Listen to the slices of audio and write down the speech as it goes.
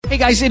Hey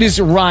guys, it is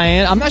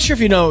Ryan. I'm not sure if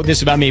you know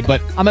this about me, but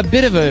I'm a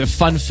bit of a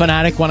fun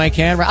fanatic when I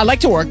can. I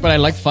like to work, but I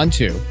like fun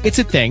too. It's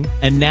a thing.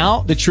 And now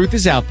the truth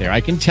is out there.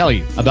 I can tell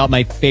you about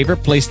my favorite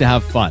place to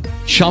have fun.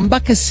 Chumba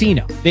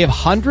Casino. They have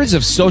hundreds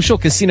of social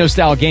casino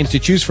style games to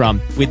choose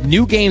from with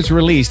new games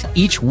released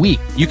each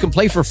week. You can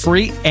play for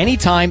free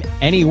anytime,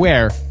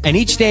 anywhere. And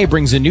each day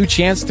brings a new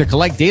chance to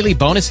collect daily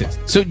bonuses.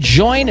 So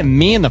join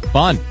me in the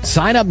fun.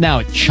 Sign up now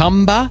at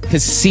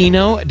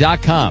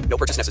ChumbaCasino.com. No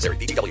purchase necessary.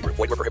 VGW Group.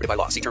 Void where prohibited by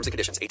law. See terms and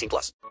conditions. 18+.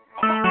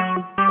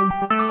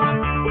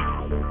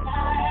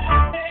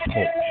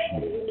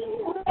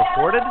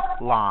 Recorded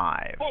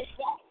live.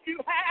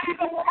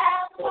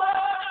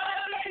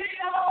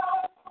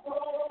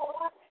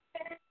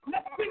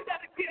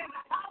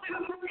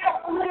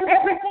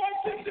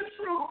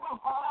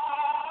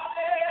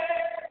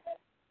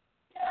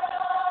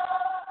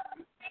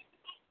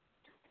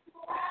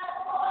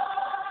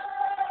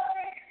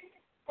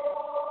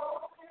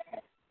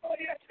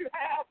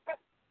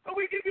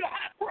 We give you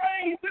high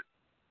praise.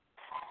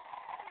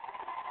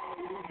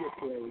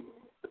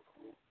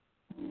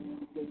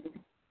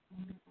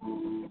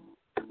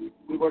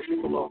 We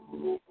worship the Lord.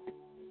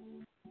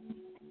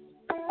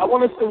 I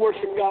want us to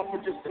worship God for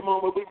just a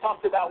moment. We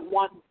talked about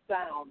one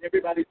sound.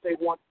 Everybody say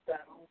one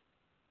sound.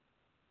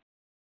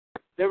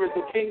 There is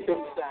a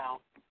kingdom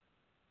sound.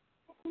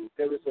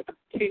 There is a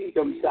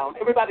kingdom sound.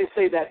 Everybody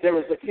say that. There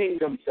is a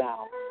kingdom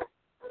sound.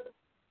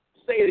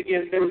 Say it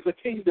again. There is a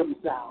kingdom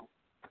sound.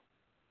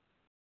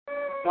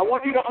 Now, I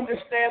want you to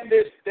understand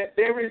this, that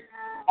there is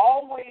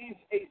always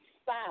a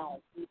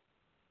sound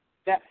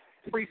that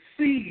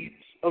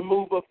precedes a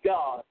move of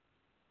God.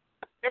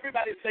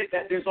 Everybody say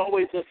that. There's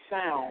always a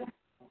sound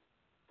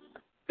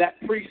that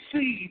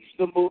precedes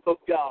the move of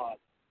God.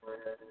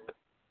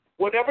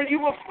 Whenever you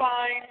will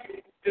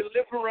find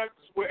deliverance,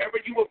 wherever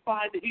you will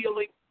find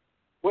healing,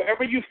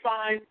 wherever you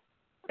find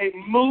a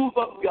move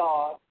of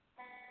God,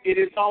 it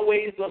is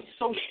always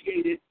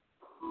associated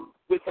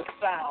with a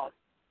sound.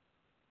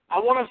 I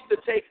want us to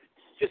take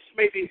just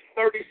maybe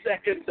 30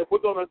 seconds, and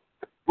we're gonna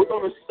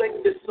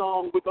sing this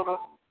song. We're gonna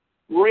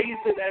raise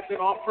it as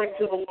an offering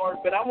to the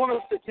Lord. But I want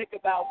us to take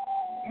about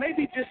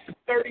maybe just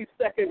 30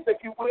 seconds,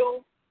 if you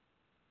will,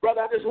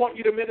 brother. I just want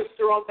you to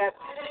minister on that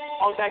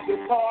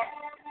guitar.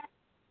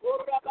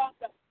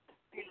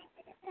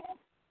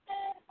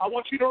 I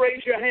want you to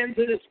raise your hands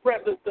in His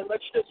presence, and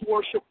let's just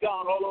worship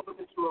God all over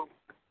this room.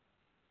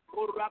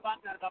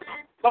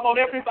 Come on,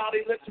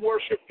 everybody, let's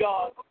worship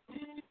God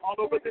all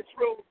over this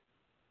room.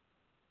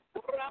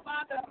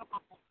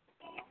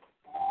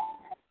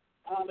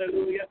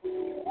 Hallelujah.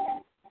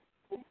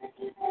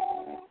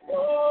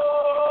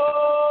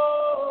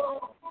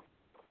 Oh,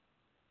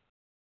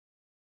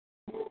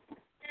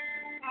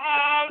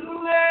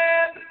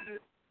 hallelujah.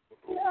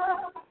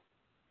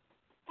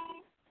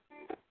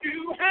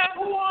 You have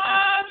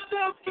won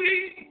the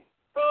victory.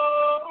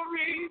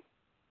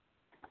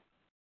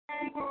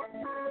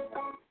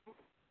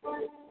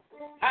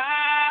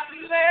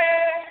 Hallelujah.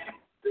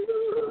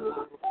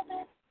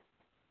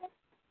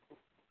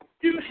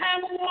 You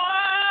have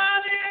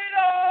won it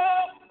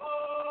all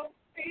for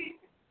me.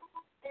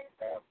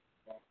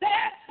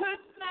 That could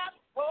not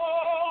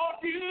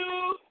hold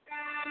you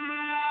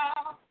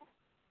down.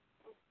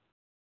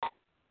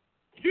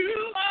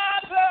 You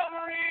are the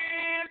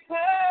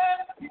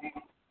risen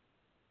King.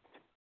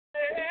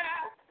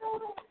 Yeah.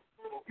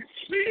 You're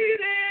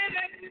seated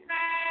in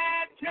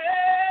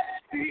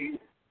majesty.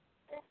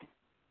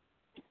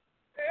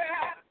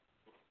 Yeah.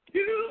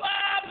 You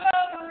are the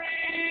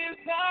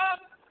risen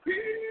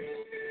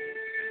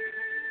King.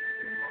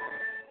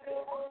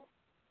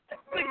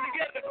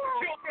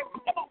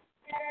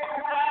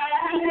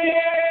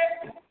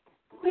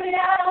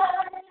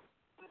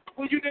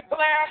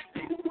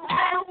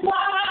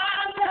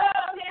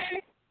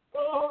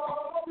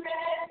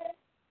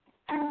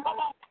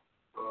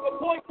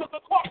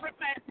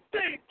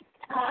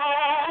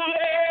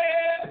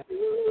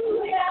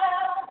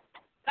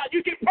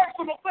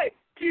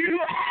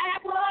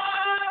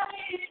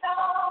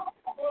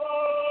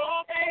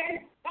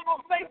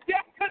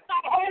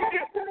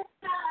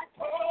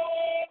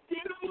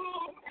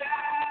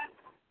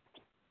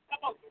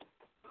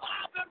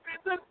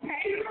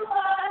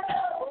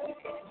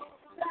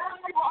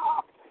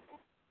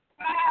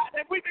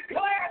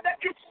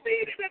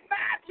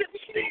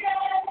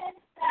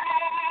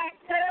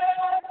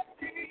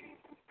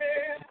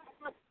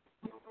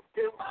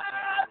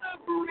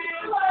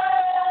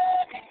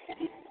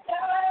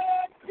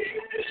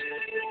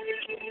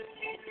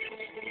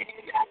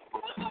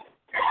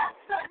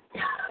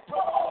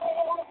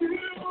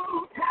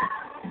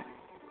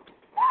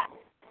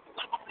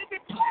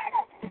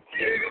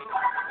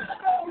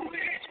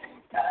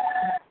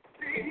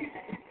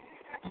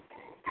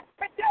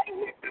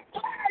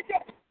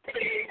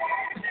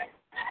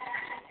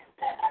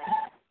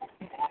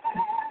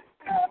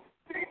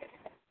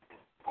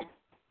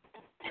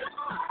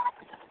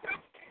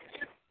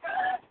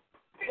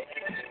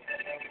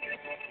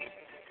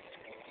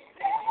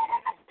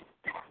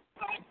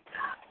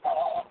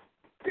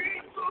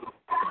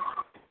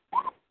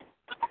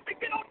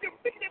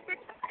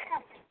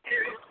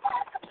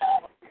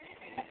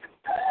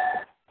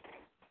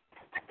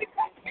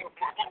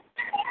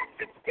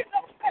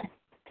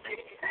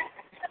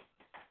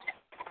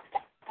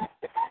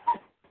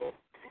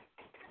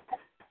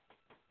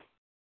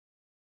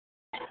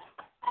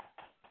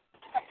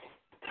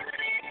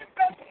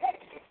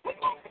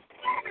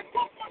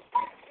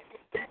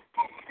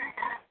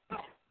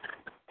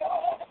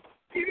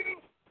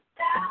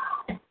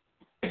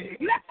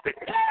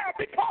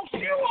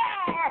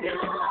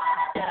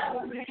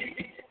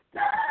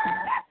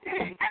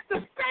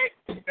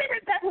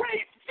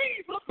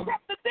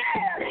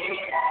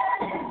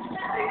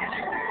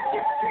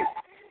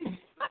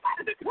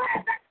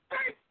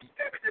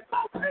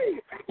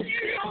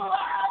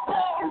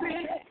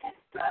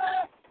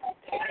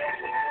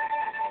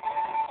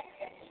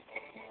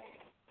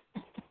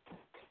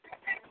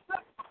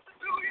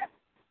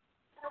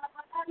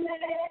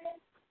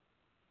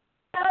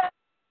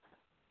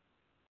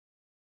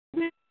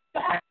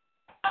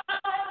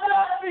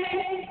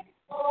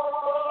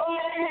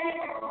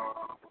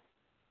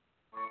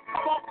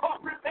 Come on,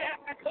 corporate band,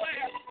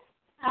 declare.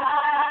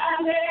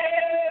 Hallelujah.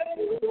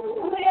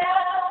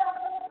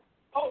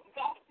 Oh,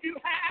 God, you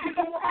have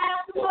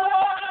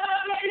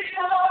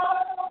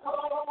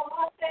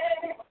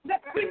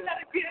let's sing that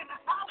again.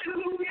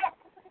 Hallelujah.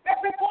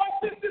 Every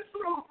voice in this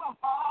room.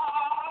 Hallelujah.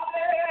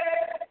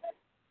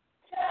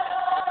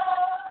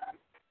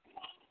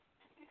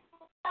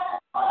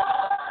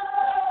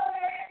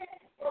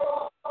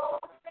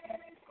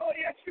 Oh,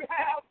 yes, you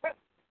have.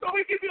 So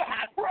we give you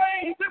high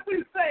praise if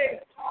we say,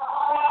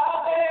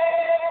 hallelujah.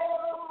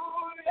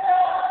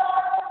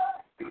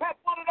 You have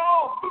won it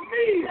all for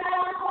me.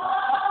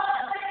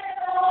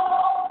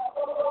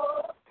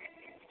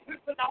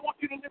 Listen, I want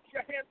you to lift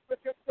your hands for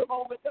just a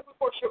moment. Let me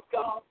worship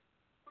God.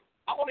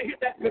 I want to hear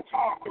that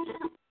guitar.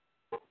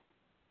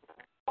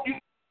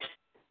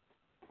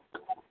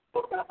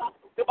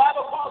 The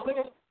Bible calls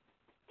it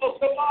the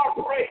Samar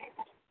praise.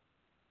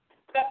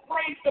 That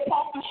praise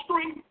upon the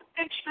string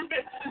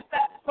instruments is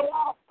that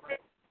Samar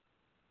praise.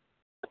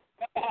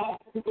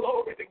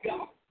 Glory to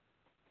God.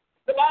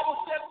 The Bible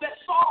says that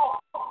Saul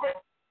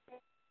praised.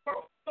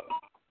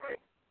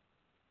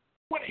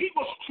 When he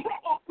was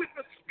troubled with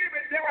the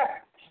Spirit, there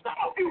are some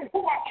of you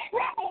who are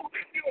troubled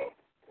in your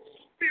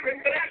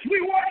spirit. But as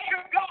we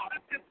worship God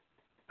in this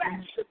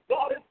fashion,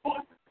 God is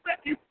going to set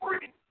you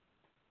free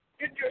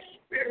in your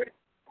spirit.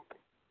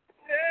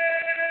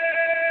 Yeah.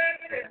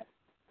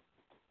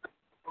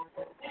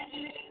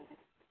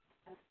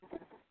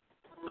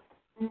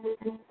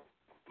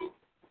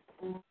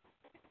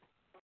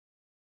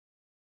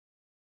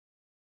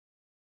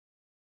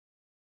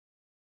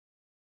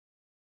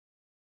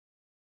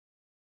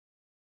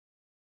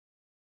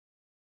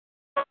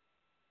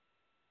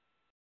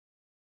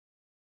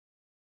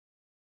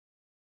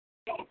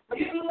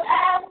 You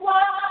have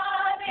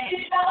won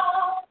it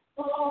all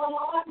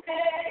for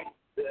me.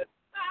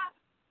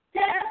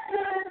 Death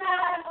could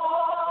not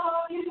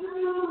hold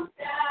you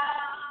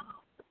down.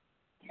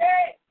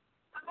 Hey,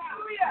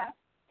 hallelujah.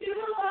 You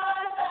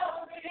are the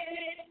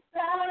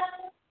reason.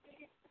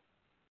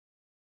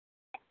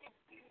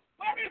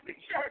 Where is the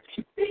church?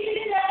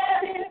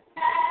 Seated in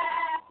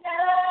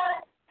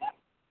passion.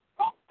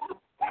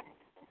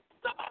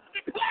 Somebody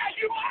declare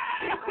you are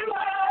the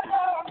reason.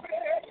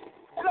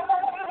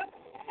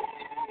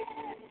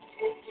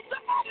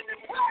 Somebody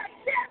declare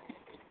yes.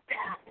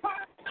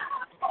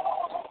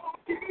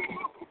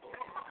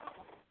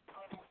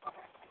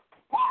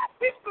 Why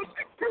is the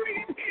victory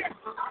in here?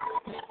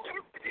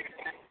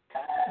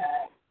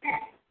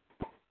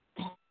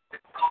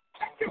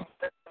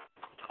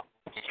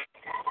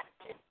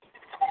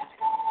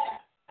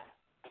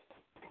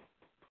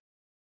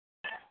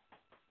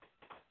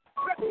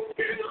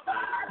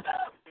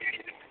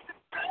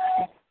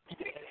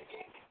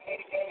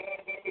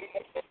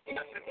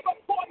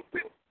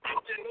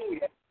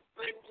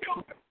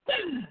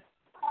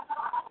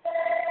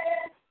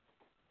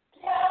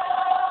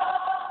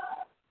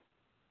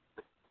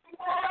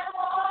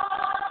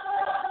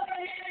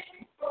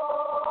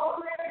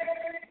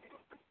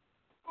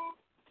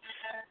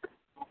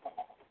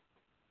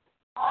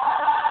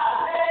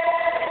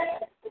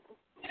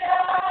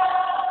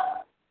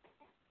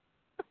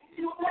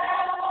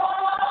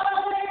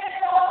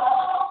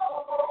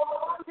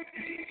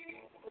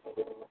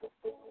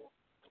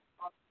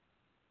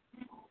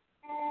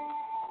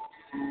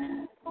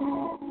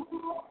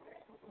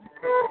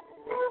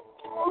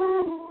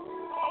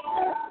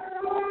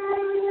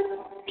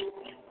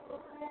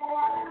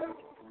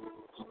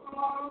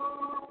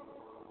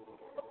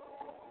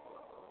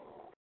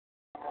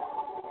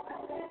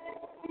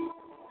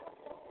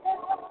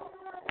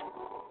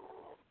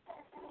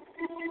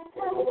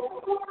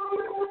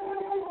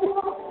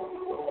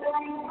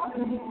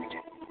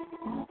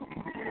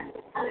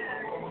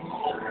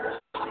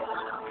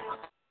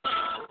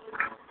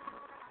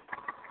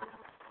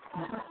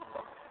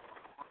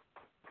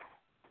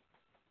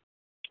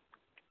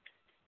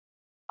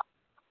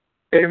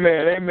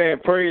 Amen, amen.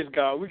 Praise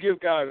God. We give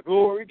God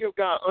glory. We give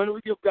God honor.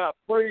 We give God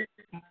praise.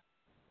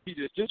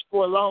 Jesus, just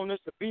for allowing us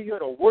to be here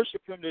to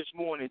worship Him this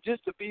morning,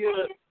 just to be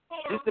here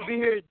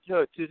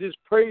to just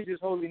praise His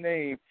holy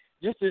name,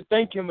 just to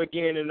thank Him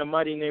again in the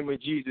mighty name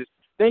of Jesus.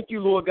 Thank you,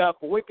 Lord God,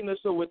 for waking us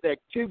up with the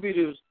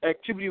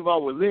activity of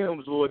our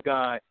limbs, Lord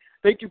God.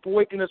 Thank you for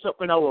waking us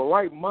up in our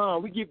right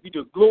mind. We give you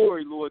the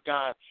glory, Lord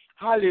God.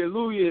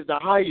 Hallelujah is the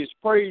highest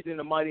praise in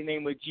the mighty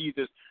name of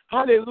Jesus.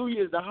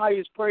 Hallelujah is the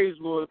highest praise,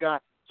 Lord God.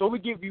 So we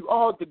give you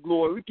all the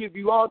glory. We give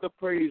you all the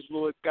praise,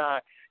 Lord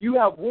God. You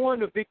have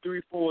won the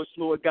victory for us,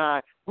 Lord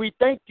God. We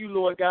thank you,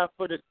 Lord God,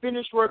 for the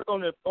finished work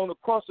on the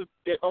cross.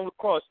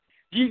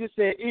 Jesus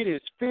said, "It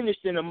is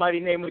finished," in the mighty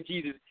name of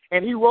Jesus.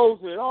 And He rose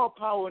with all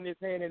power in His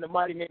hand in the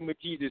mighty name of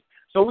Jesus.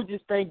 So we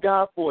just thank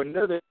God for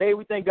another day.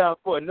 We thank God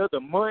for another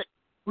month.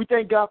 We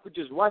thank God for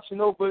just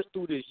watching over us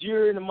through this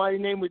year in the mighty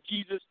name of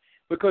Jesus,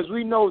 because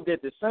we know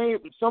that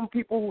some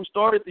people who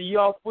started the year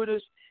off with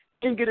us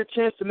didn't get a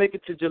chance to make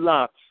it to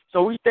July.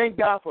 So we thank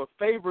God for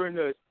favoring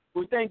us.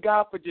 We thank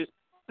God for just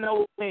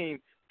knowing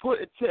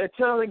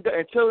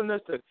telling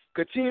us to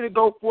continue to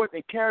go forth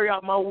and carry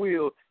out my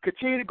will,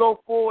 continue to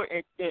go forward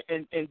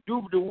and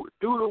do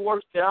the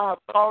works that I have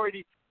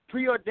already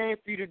preordained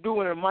for you to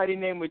do in the mighty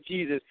name of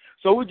Jesus.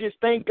 So we just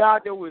thank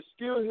God that we're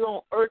still here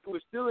on earth,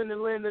 we're still in the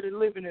land of the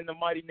living in the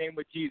mighty name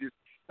of Jesus.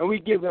 And we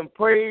give him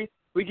praise,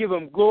 we give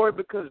him glory,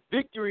 because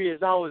victory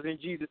is ours in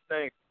Jesus'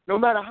 name. No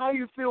matter how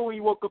you feel when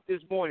you woke up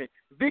this morning,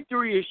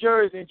 victory is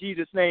yours in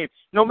Jesus' name.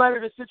 No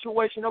matter the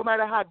situation, no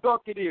matter how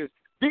dark it is,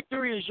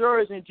 victory is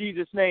yours in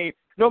Jesus' name.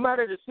 No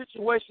matter the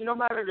situation, no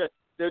matter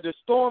the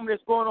storm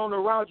that's going on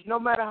around you, no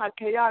matter how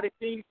chaotic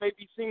things may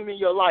be seen in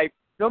your life,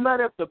 no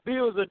matter if the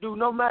bills are due,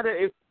 no matter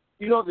if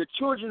the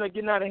children are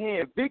getting out of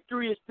hand,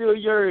 victory is still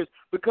yours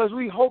because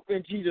we hope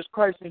in Jesus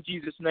Christ in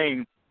Jesus'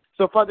 name.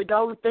 So, Father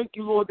God, we thank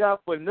you, Lord God,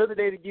 for another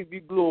day to give you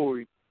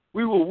glory.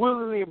 We will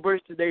willingly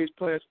embrace today's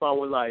plans for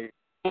our life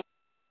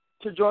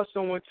to draw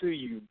someone to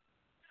you.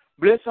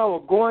 Bless our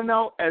going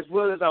out as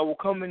well as our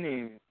coming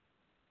in.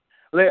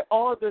 Let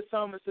all the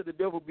assignments of the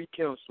devil be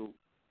canceled.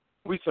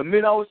 We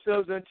submit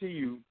ourselves unto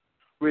you,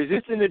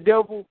 resisting the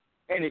devil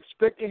and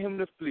expecting him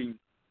to flee.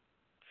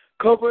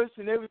 Cover us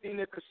in everything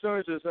that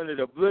concerns us under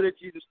the blood of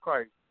Jesus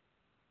Christ.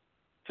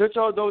 Touch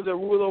all those that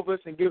rule over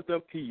us and give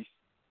them peace.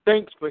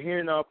 Thanks for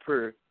hearing our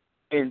prayer.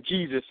 In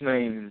Jesus'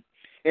 name.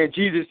 In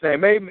Jesus'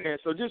 name. Amen.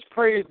 So just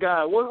praise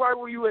God. Where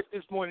were you at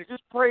this morning?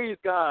 Just praise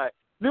God.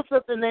 Lift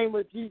up the name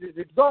of Jesus.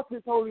 Exalt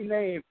his holy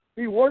name.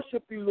 We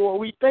worship you, Lord.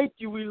 We thank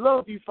you. We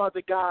love you,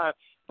 Father God.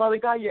 Father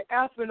God, you're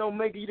Alpha and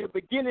Omega. You're the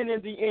beginning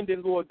and the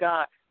ending, Lord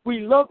God.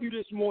 We love you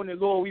this morning,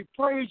 Lord. We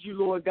praise you,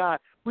 Lord God.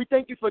 We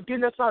thank you for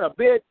getting us out of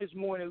bed this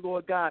morning,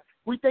 Lord God.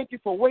 We thank you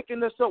for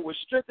waking us up with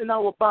strength in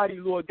our body,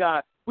 Lord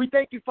God. We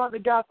thank you, Father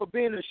God, for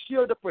being a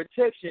shield of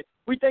protection.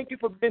 We thank you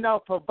for being our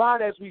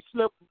provider as we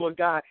slept, Lord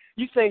God.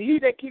 You say, he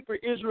that keepeth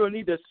Israel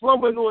neither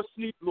slumber nor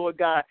sleep, Lord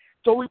God.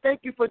 So we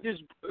thank you for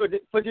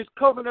just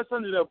covering us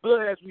under the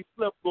blood as we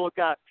slept, Lord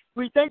God.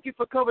 We thank you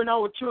for covering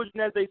our children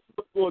as they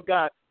slept, Lord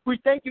God. We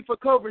thank you for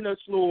covering us,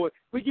 Lord.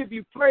 We give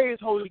you praise,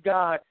 Holy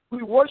God.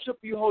 We worship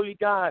you, Holy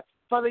God.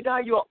 Father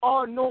God, you are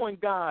all-knowing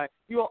God.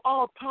 You are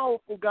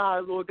all-powerful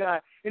God, Lord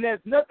God. And there's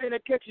nothing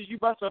that catches you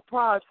by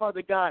surprise,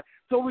 Father God.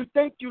 So we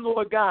thank you,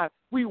 Lord God.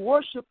 We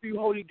worship you,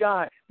 Holy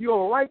God. You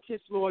are righteous,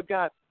 Lord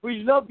God.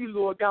 We love you,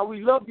 Lord God.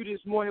 We love you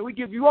this morning. We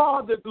give you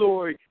all the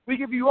glory. We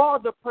give you all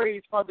the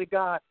praise, Father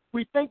God.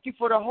 We thank you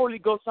for the Holy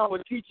Ghost, our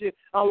teacher,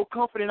 our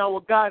comfort, and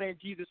our God in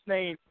Jesus'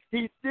 name.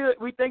 We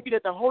thank you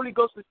that the Holy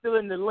Ghost is still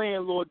in the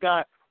land, Lord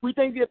God. We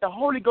thank you that the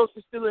Holy Ghost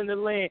is still in the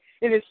land,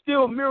 and it's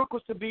still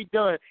miracles to be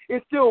done.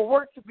 It's still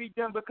work to be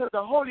done because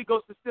the Holy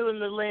Ghost is still in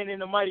the land in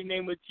the mighty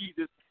name of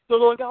Jesus. So,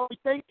 Lord God, we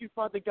thank you,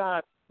 Father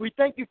God. We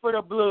thank you for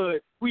the blood.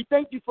 We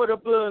thank you for the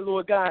blood,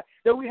 Lord God,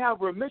 that we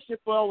have remission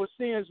for our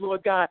sins,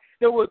 Lord God,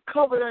 that we're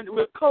covered under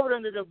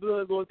the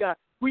blood, Lord God.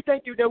 We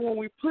thank you that when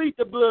we plead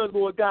the blood,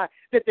 Lord God,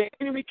 that the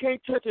enemy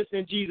can't touch us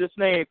in Jesus'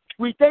 name.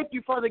 We thank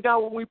you, Father God,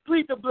 when we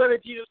plead the blood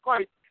of Jesus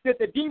Christ, that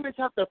the demons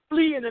have to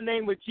flee in the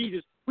name of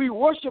Jesus. We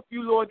worship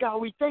you, Lord God.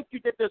 We thank you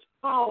that there's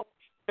power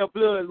in the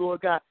blood,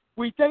 Lord God.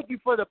 We thank you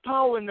for the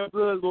power in the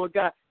blood, Lord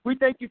God. We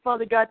thank you,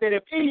 Father God, that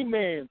if any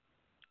man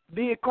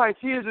be in Christ,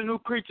 he is a new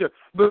creature.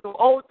 But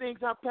all things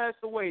have passed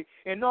away,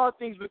 and all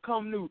things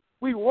become new.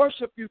 We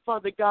worship you,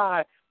 Father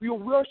God. We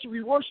worship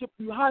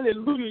you.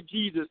 Hallelujah,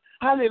 Jesus.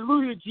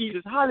 Hallelujah,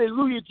 Jesus.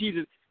 Hallelujah,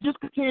 Jesus. Just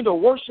continue to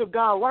worship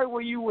God right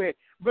where you at.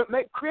 But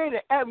create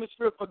an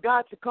atmosphere for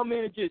God to come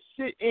in and just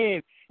sit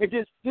in and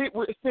just sit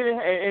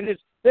and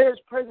just let his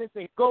presence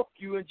engulf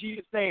you in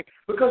Jesus' name.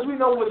 Because we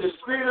know when the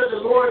Spirit of the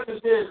Lord is,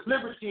 there's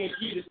liberty in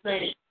Jesus'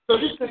 name. So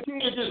just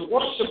continue to just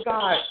worship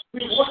God.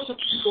 We worship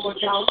you, Lord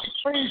God. We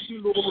praise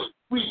you, Lord.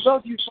 We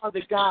love you,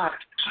 Father God.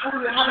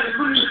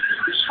 Hallelujah,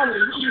 Jesus.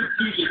 Hallelujah,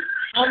 Jesus.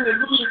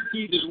 Hallelujah,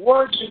 Jesus.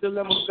 Word is the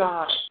Lamb of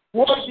God.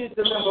 Word is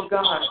the Lamb of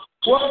God.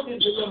 Word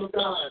is the Lamb of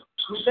God.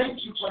 We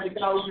thank you, Father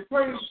God. We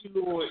praise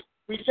you, Lord.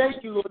 We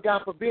thank you, Lord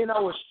God, for being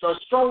our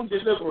strong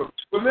deliverer.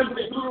 Remember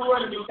that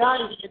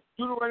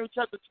Deuteronomy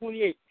chapter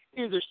 28.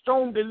 He is a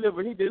strong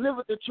deliverer. He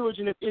delivered the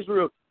children of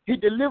Israel. He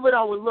delivered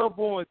our loved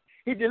ones.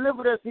 He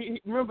delivered us.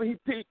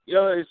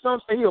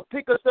 Some say he'll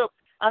pick us up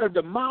out of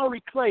the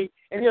miry clay,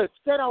 and he'll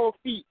set our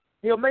feet.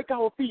 He'll make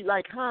our feet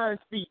like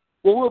hinds feet,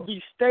 where we'll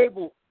be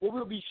stable, where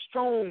we'll be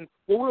strong,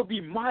 where we'll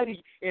be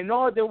mighty in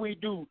all that we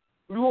do.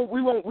 We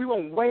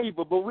won't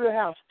waver, but we'll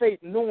have faith,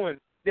 knowing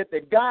that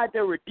the God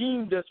that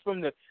redeemed us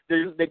from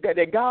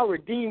that God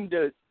redeemed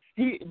us.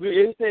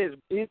 It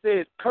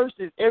says,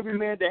 curses every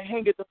man that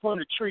hangeth upon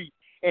a tree,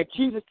 and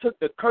Jesus took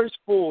the curse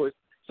for us.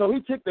 So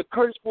he took the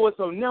curse for us.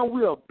 So now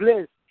we are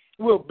blessed.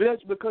 We're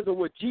blessed because of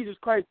what Jesus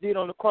Christ did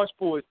on the cross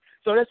for us.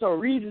 So that's a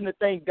reason to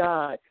thank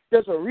God.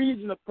 That's a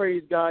reason to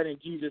praise God in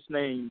Jesus'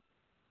 name.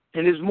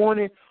 And this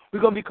morning,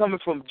 we're going to be coming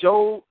from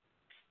Job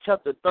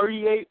chapter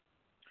 38,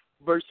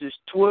 verses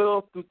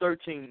 12 through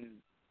 13.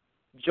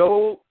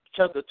 Job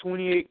chapter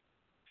 38,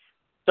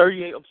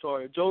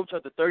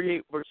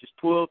 verses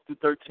 12 through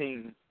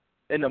 13.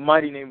 In the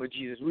mighty name of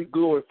Jesus, we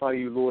glorify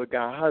you, Lord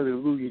God.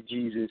 Hallelujah,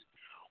 Jesus.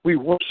 We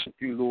worship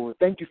you, Lord.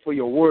 Thank you for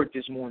your word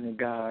this morning,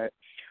 God.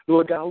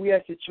 Lord God, we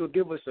ask that you'll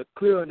give us a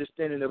clear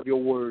understanding of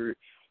your word.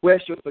 We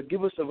ask you to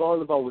forgive us of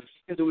all of our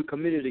sins that we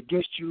committed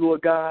against you,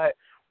 Lord God.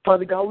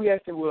 Father God, we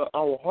ask that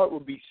our heart will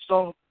be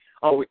soft,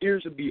 our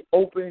ears will be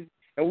open,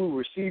 and we will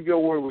receive your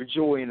word with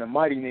joy in the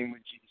mighty name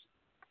of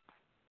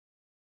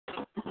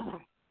Jesus.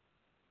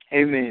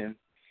 Amen.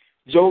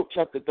 Job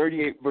chapter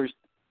 38, verse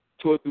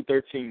 12 through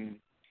 13.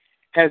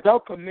 Hast thou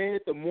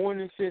commanded the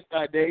morning since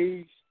thy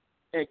days,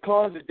 and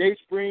caused the day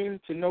spring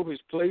to know his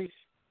place,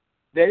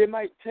 that it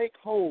might take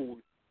hold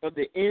of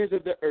the ends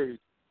of the earth,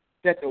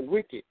 that the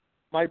wicked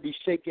might be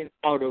shaken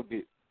out of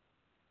it?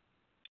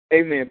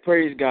 Amen.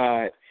 Praise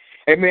God.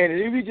 Amen. And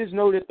if we just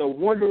know that the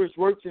wondrous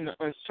works and the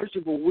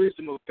unsearchable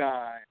wisdom of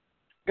God,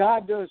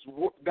 God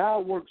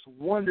works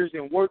wonders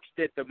and works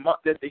that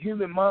the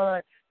human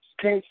mind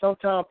can't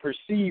sometimes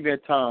perceive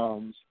at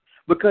times,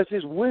 because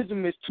his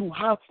wisdom is too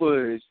high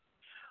for us.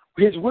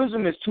 His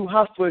wisdom is too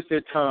high for us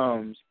at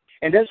times.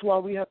 And that's why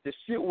we have to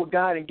sit with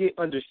God and get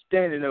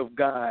understanding of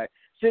God.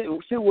 Sit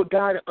with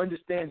God and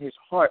understand his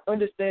heart,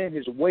 understand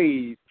his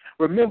ways.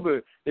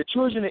 Remember, the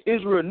children of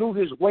Israel knew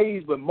his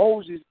ways, but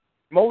Moses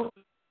knew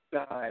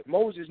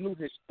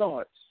his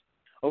thoughts.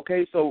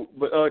 Okay, so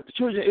the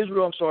children of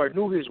Israel,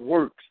 knew his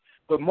works,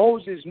 but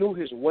Moses knew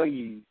his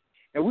ways.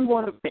 And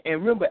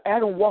remember,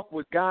 Adam walked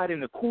with God in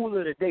the cool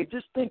of the day.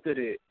 Just think of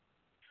it.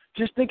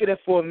 Just think of that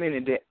for a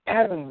minute, that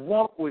Adam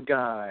walked with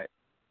God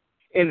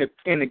in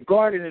the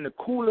garden in the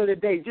cool of the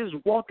day, just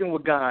walking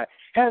with God,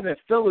 having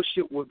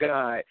fellowship with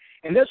God.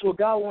 And that's what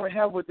God want to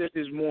have with us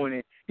this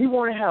morning. He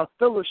want to have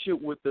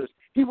fellowship with us.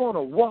 He want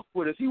to walk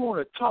with us. He want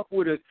to talk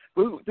with us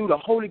through the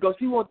Holy Ghost.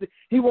 He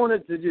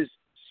wanted to just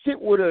sit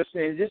with us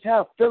and just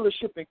have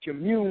fellowship and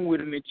commune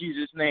with him in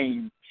Jesus'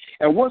 name.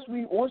 And once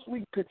we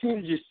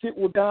continue to just sit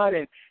with God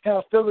and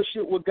have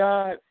fellowship with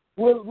God,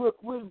 we'll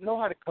know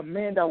how to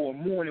command our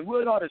morning.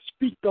 We'll know how to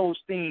speak those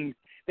things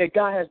that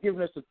God has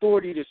given us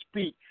authority to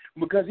speak.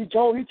 Because he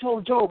told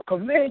Job,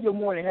 command your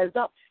morning. Has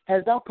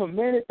thou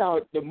commanded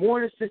the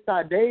morning since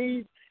thy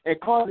days, and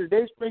caused the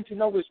day spring to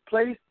know his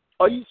place?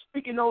 Are you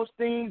speaking those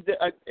things?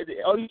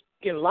 Are you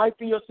speaking life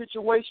in your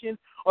situation?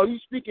 Are you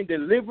speaking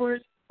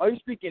deliverance? Are you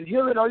speaking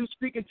healing? Are you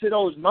speaking to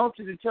those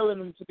mountains and telling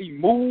them to be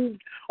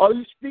moved? Are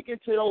you speaking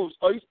to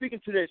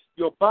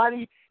your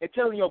body and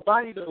telling your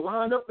body to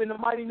line up in the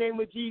mighty name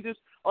of Jesus?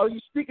 Are you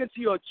speaking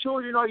to your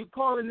children? Are you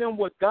calling them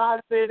what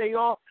God said they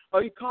are?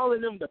 Are you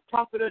calling them the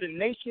prophet of the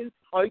nation?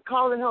 Are you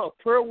calling her a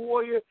prayer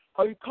warrior?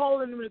 Are you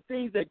calling them the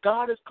things that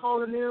God is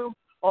calling them?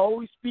 Are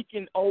we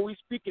speaking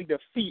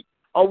defeat?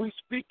 Are we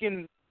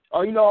speaking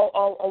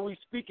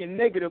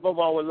negative of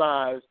our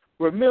lives?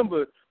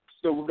 Remember,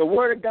 so the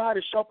word of God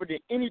is sharper than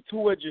any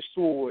two-edged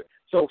sword.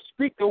 So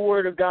speak the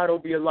word of God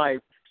over your life.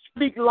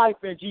 Speak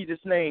life in Jesus'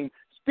 name.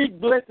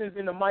 Speak blessings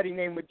in the mighty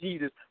name of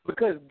Jesus.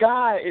 Because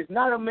God is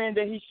not a man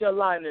that he shall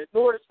lie,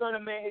 nor the son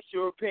of man he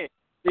shall repent.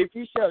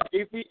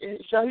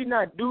 Shall he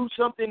not do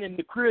something and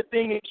decree a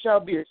thing, it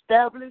shall be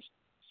established?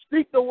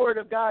 Speak the word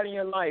of God in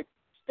your life.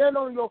 Stand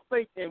on your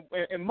faith and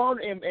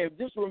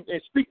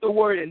speak the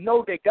word and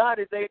know that God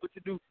is able to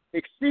do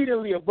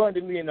exceedingly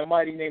abundantly in the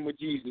mighty name of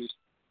Jesus.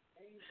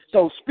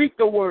 So speak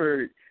the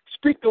word.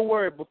 Speak the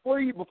word before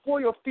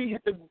your feet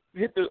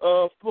hit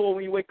the floor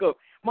when you wake up.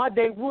 My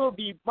day will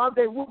be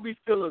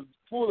full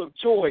of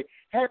joy,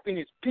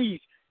 happiness, peace,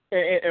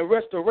 and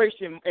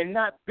restoration, and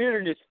not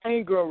bitterness,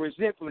 anger, or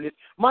resentfulness.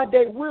 My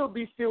day will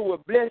be filled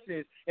with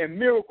blessings and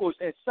miracles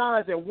and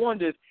signs and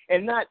wonders,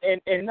 and not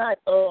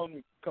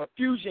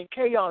confusion,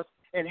 chaos,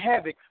 and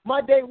havoc. My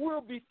day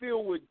will be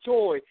filled with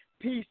joy,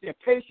 peace, and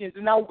patience,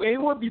 and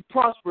it will be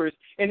prosperous,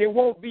 and it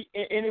won't be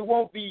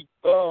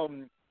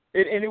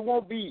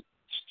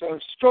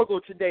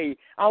struggle today.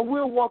 I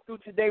will walk through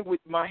today with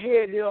my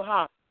head held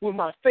high, with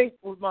my faith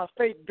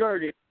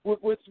girded,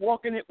 with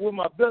walking it with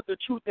my belt of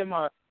truth and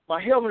my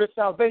helmet of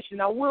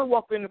salvation. I will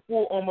walk in the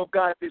full armor of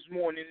God this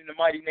morning in the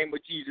mighty name of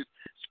Jesus.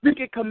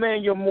 Speak and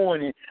command your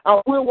morning. I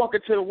will walk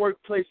into the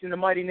workplace in the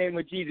mighty name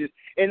of Jesus.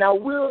 And I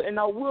will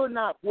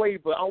not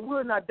waver. I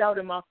will not doubt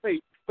in my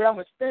faith. But I'm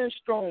going to stand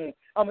strong.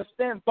 I'm going to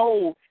stand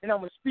bold. And I'm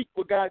going to speak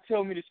what God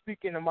tells me to speak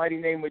in the mighty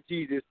name of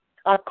Jesus.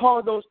 I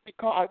call those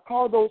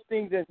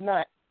things as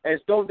not as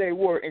though they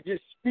were, and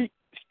just speak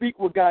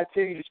what God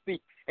tells you to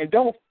speak. And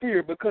don't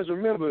fear, because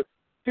remember,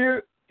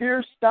 fear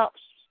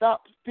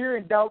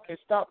and doubt can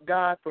stop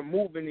God from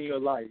moving in your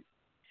life.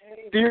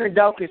 Fear and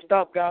doubt can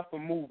stop God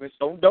from moving.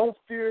 So don't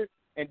fear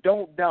and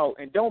don't doubt,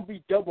 and don't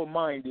be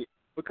double-minded,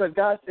 because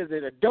God says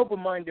that a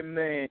double-minded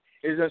man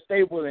is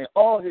unstable in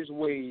all his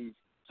ways.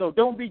 So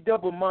don't be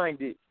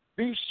double-minded.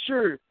 Be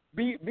sure.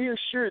 Be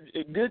assured,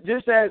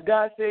 just as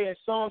God said in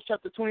Psalms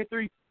chapter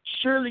 23,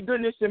 surely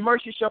goodness and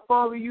mercy shall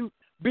follow you.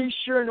 Be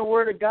sure in the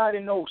word of God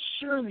and know,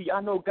 surely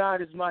I know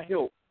God is my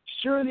help.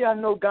 Surely I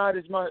know God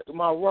is my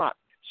rock.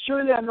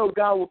 Surely I know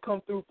God will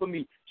come through for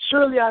me.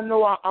 Surely I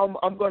know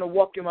I'm going to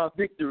walk in my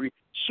victory.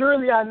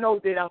 Surely I know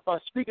that if I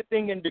speak a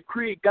thing and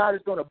decree it, God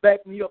is going to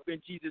back me up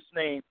in Jesus'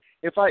 name.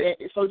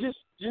 So just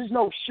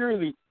know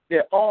surely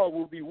that all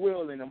will be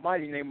well in the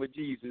mighty name of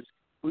Jesus.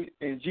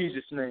 In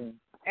Jesus' name.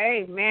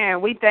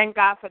 Amen. We thank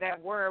God for that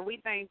word.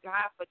 We thank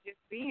God for just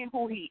being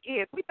who he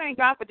is. We thank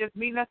God for just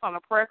meeting us on a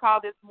prayer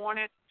call this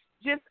morning,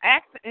 just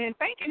asking and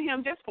thanking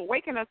him just for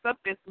waking us up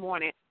this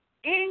morning.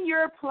 In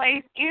your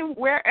place, in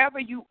wherever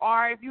you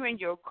are, if you're in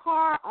your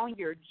car, on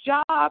your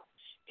job,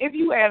 if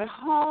you're at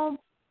home,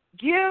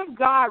 give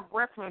God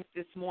reference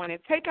this morning.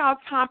 Take out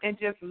time and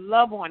just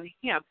love on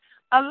him.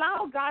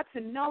 Allow God to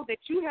know that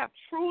you have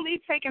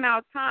truly taken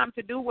out time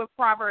to do what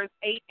Proverbs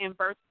 8 and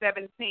verse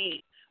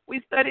 17.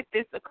 We studied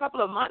this a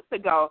couple of months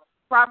ago.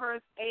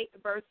 Proverbs 8,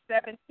 verse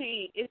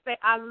 17. It says,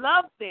 I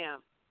love them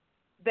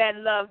that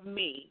love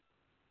me,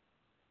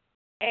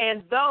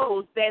 and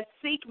those that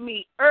seek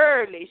me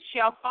early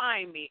shall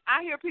find me.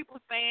 I hear people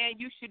saying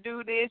you should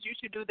do this, you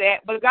should do that,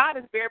 but God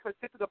is very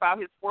specific about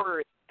his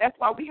word. That's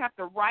why we have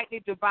to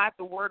rightly divide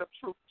the word of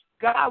truth.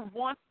 God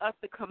wants us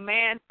to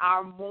command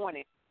our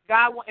morning.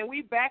 And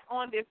we back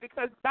on this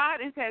because God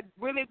has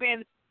really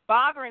been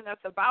bothering us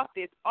about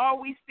this. Are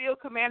we still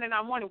commanding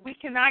our morning? We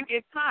cannot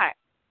get tired.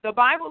 The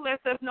Bible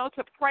lets us know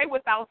to pray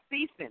without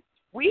ceasing.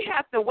 We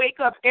have to wake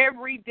up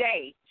every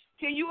day.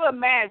 Can you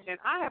imagine?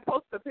 I have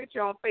posted a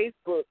picture on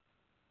Facebook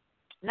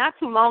not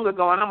too long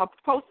ago, and I'm going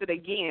to post it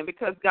again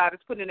because God has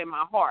put it in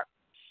my heart.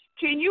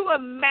 Can you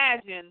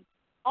imagine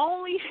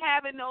only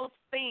having those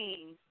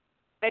things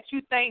that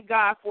you thank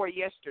God for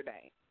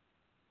yesterday?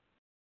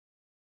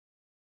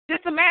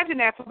 Just imagine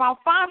that for about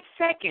 5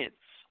 seconds.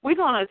 We're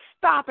going to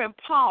stop and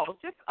pause.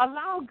 Just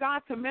allow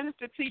God to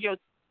minister to your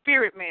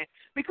spirit, man.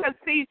 Because,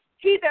 see,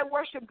 he that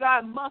worship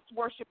God must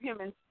worship him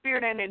in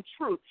spirit and in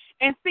truth.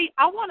 And, see,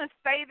 I want to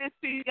say this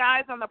to you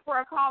guys on the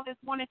prayer call this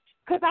morning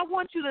because I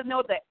want you to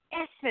know the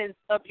essence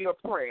of your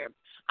prayer.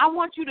 I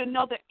want you to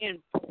know the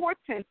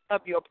importance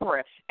of your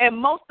prayer. And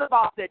most of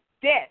all, the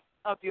depth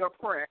of your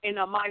prayer in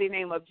the mighty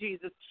name of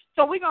Jesus.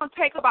 So we're going to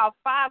take about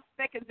 5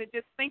 seconds and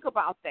just think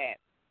about that.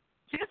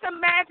 Just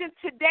imagine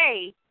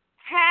today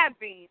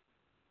having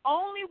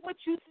only what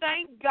you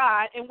thank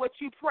God and what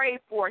you prayed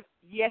for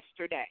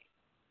yesterday.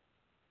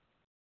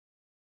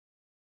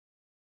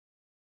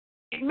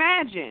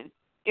 Imagine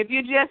if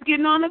you're just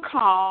getting on the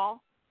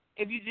call,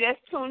 if you're just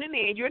tuning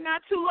in, you're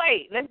not too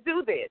late. Let's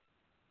do this.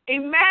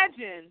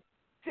 Imagine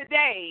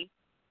today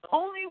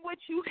only what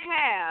you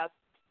have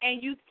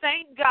and you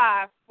thank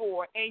God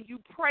for and you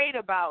prayed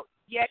about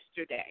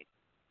yesterday.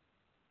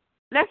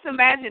 Let's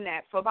imagine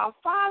that for about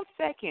 5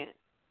 seconds.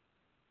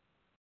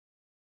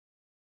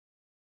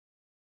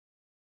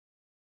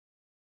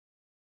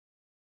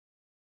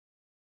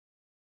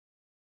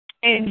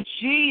 In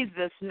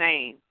Jesus'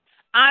 name.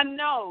 I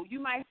know you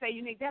might say,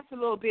 Unique, that's a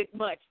little bit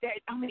much.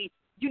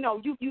 You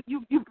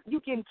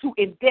getting too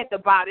in depth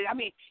about it. I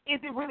mean, is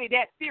it really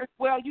that serious?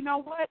 Well, you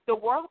know what? The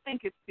world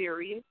thinks it's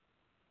serious.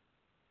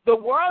 The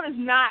world is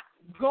not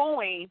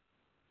going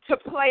to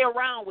play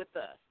around with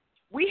us.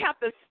 We have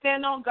to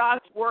stand on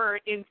God's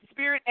word in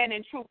spirit and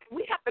in truth.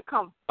 We have to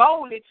come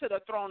boldly to the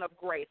throne of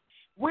grace.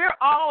 We're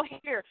all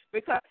here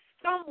because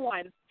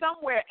someone,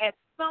 somewhere, at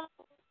some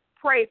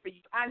pray for you.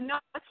 I know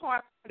it's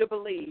hard to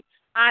believe.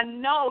 I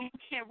know you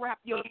can't wrap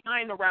your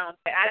mind around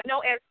that. I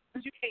know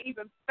you can't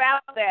even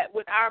fathom that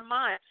with our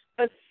mind.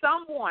 But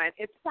someone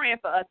is praying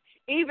for us.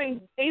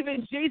 Even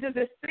Jesus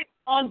is sitting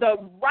on the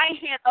right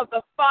hand of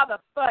the Father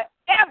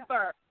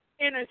forever,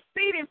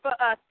 interceding for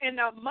us in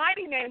the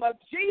mighty name of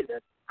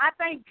Jesus. I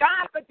thank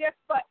God for this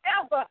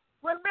forever.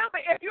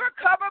 Remember, if you're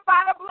covered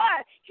by the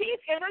blood,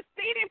 he's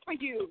interceding for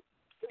you.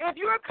 If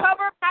you're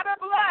covered by the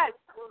blood,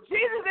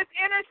 Jesus is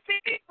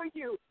interceding for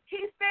you.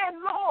 He said,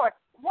 Lord,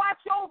 watch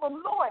over,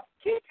 Lord,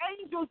 keep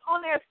angels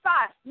on their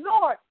side.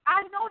 Lord,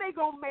 I know they're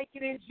going to make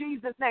it in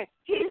Jesus' name.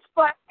 He's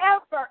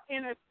forever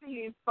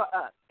interceding for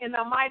us in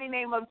the mighty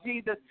name of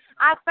Jesus.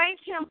 I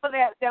thank him for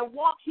that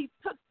walk he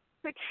took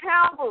to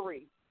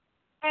Calvary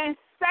and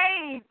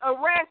saved a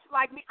wretch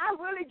like me. I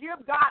really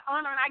give God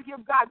honor and I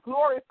give God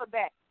glory for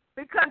that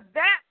because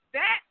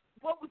that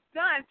what was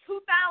done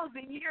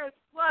 2,000 years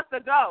plus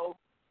ago,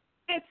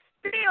 it's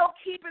still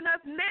keeping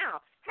us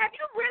now. Have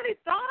you really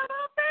thought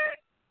about that?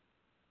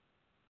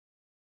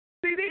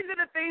 See, these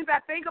are the things I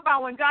think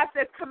about when God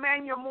says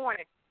command your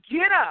morning.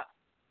 Get up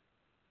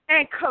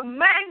and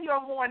command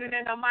your morning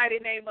in the mighty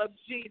name of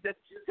Jesus.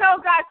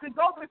 Tell God to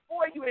go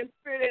before you in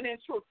spirit and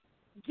in truth.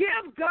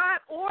 Give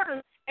God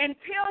orders and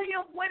tell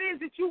him what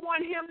is it you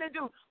want him to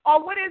do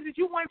or what is it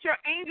you want your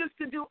angels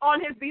to do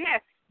on his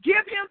behalf.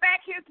 Give him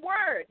back his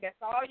word.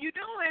 That's all you're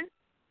doing.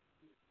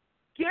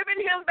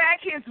 Giving him back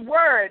his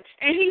word.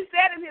 And he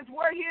said in his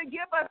word, he'll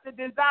give us the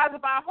desires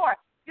of our heart.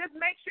 Just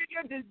make sure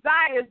your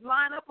desires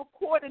line up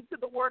according to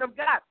the word of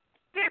God.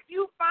 If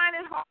you find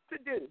it hard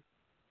to do.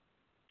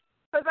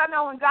 Because I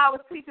know when God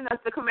was teaching us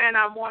to command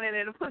our morning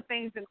and to put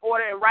things in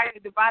order and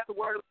rightly divide the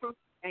word of truth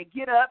and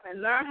get up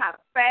and learn how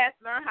to fast,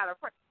 learn how to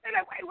pray. They're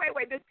like,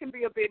 wait, this can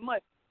be a bit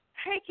much.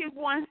 Take it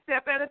one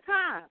step at a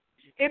time.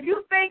 If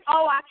you think,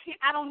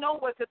 I don't know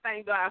what to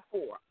thank God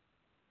for.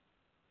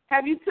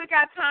 Have you took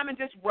out time and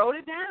just wrote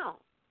it down?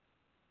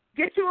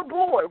 Get you a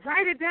board.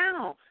 Write it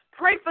down.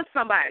 Pray for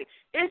somebody.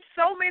 It's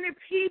so many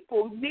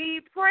people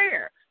need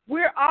prayer.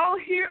 We're all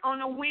here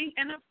on a wing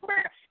and a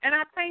prayer. And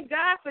I thank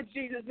God for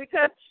Jesus,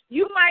 because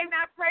you might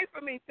not pray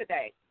for me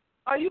today.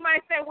 Or you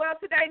might say, well,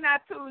 today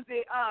not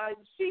Tuesday.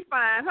 She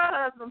fine.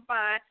 Her husband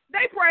fine.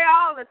 They pray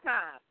all the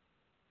time.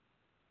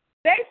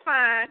 They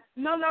fine.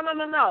 No.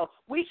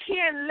 We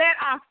can't let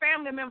our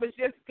family members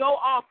just go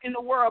off in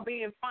the world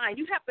being fine.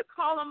 You have to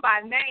call them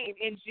by name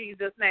in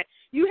Jesus' name.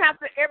 You have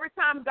to, every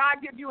time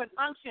God gives you an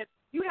unction,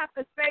 you have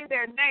to say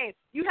their name.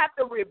 You have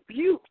to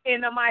rebuke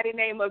in the mighty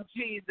name of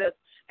Jesus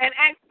and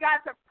ask God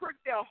to prick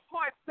their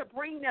hearts to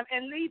bring them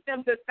and lead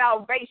them to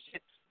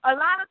salvation. A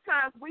lot of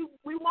times we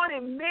won't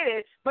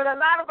admit it, but a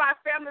lot of our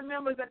family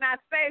members are not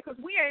saved because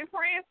we ain't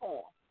praying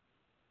for them.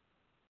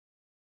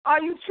 Are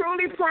you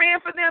truly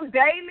praying for them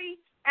daily,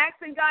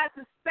 asking God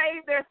to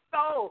save their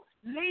soul,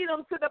 lead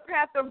them to the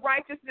path of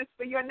righteousness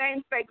for your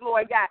name's sake,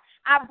 Lord God?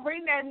 I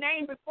bring that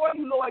name before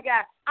you, Lord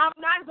God. I'm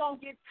not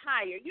going to get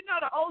tired. You know,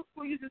 the old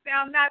school used to say,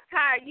 I'm not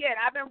tired yet.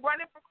 I've been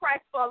running for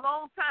Christ for a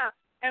long time,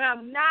 and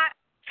I'm not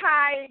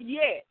tired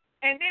yet.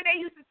 And then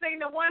they used to sing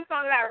the one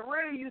song that I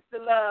really used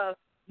to love,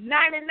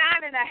 99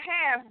 and a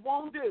half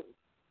won't do.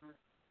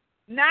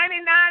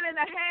 99 and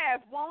a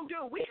half won't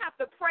do. We have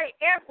to pray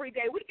every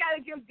day. We got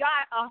to give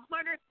God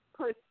 100%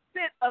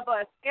 of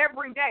us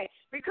every day,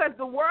 because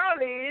the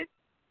world is,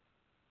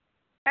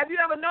 have you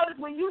ever noticed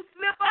when you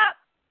slip up,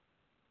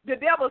 the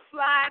devil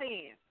slide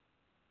in.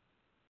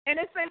 And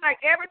it seems like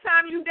every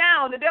time you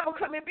down, the devil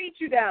come and beat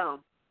you down.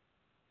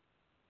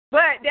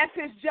 But that's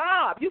his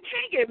job. You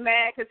can't get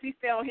mad because he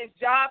stay on his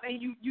job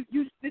and you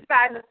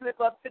deciding to slip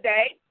up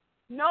today.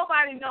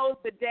 Nobody knows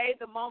the day,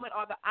 the moment,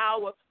 or the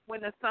hour when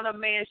the Son of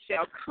Man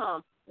shall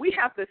come. We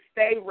have to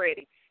stay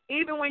ready.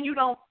 Even when you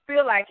don't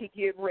feel like it,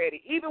 get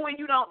ready. Even when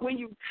you're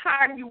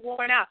tired and you're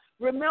worn out,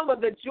 remember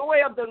the joy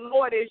of the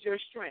Lord is your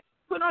strength.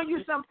 Put on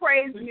you some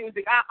praise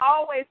music. I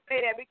always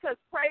say that because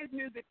praise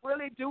music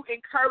really do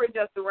encourage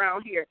us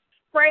around here.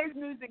 Praise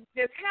music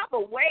just have a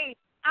way.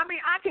 I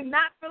mean, I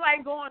cannot feel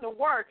like going to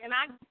work, and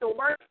I get to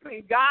work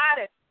with God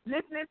and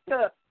listening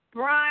to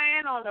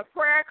Brian on a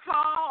prayer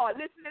call or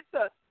listening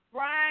to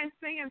Brian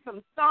singing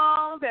some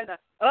songs and the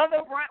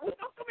other Brian. We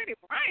know so many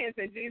Brians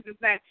in Jesus'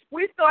 name.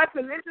 We start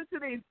to listen to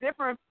these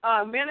different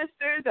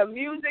ministers of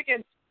music,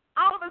 and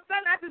all of a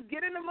sudden I just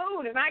get in the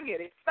mood and I get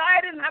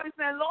excited and I be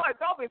saying, Lord,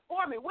 go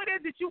before me. What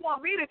is it you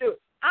want me to do?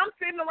 I'm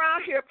sitting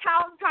around here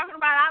talking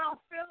about I don't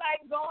feel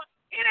like going.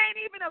 It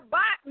ain't even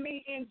about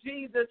me in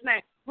Jesus'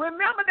 name.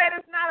 Remember that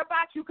it's not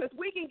about you, because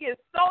we can get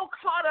so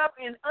caught up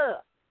in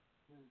us.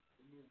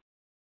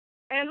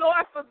 And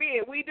Lord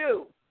forbid we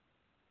do.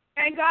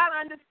 And God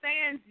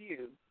understands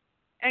you.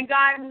 And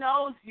God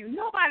knows you.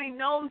 Nobody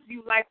knows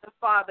you like the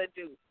Father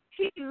do.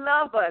 He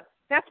loves us.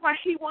 That's why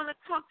he want to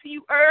talk to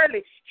you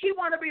early. He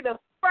want to be the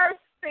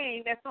first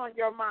thing that's on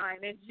your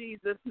mind in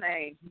Jesus'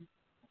 name.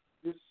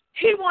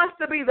 He wants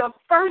to be the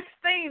first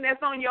thing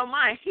that's on your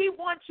mind. He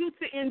wants you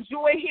to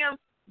enjoy him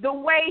the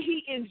way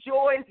he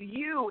enjoys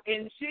you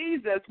in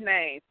Jesus'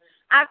 name.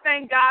 I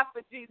thank God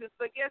for Jesus.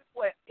 But guess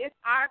what? It's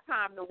our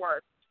time to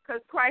work,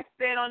 because Christ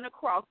said on the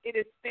cross, it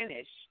is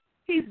finished.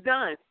 He's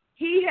done.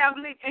 He's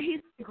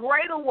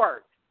greater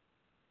works.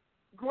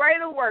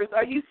 Greater works.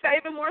 Are you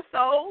saving more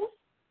souls?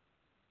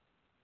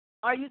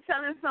 Are you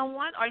telling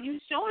someone? Are you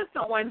showing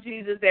someone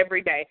Jesus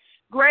every day?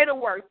 Greater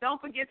works. Don't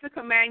forget to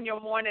command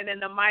your morning in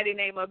the mighty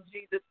name of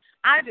Jesus.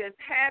 I just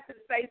had to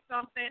say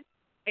something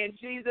in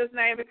Jesus'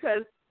 name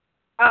because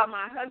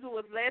my husband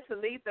was led to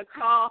lead the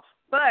call,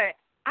 but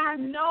I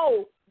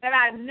know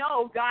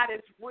God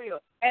is real.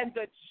 And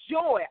the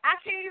joy, I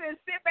can't even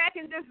sit back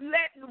and just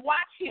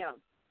watch him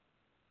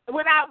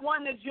without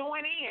wanting to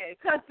join in,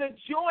 because the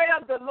joy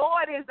of the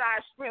Lord is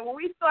our strength. When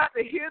we start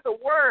to hear the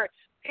word,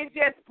 it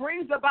just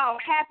brings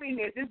about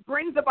happiness. It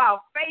brings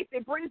about faith.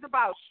 It brings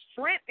about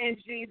strength in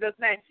Jesus'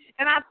 name.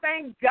 And I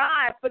thank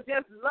God for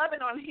just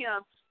loving on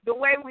him the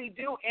way we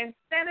do and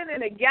standing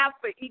in the gap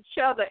for each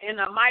other in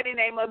the mighty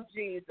name of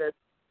Jesus.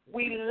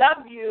 We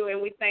love you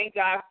and we thank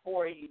God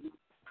for you.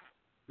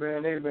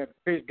 Man, amen.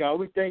 Praise God.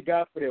 We thank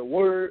God for that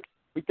word.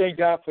 We thank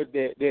God for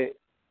that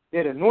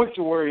anointed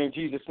word in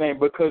Jesus' name,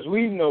 because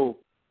we know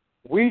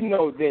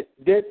that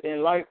death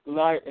and life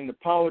lie in the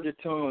power of the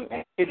tongue,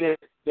 and that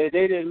they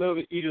that love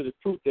it eat of the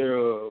fruit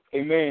thereof.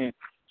 Amen.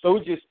 So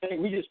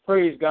we just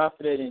praise God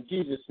for that in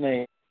Jesus'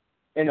 name,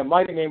 in the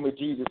mighty name of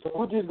Jesus. So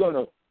we're just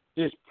gonna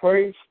just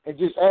pray and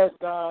just ask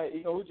God.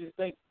 We just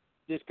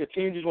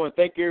want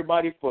to thank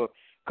everybody for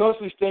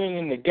constantly standing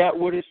in the gap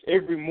with us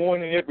every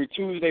morning, every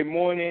Tuesday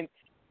morning.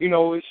 We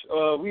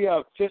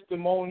have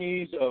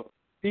testimonies of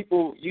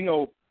people,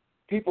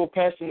 people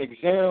passing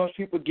exams,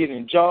 people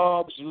getting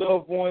jobs,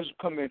 loved ones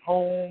coming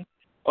home,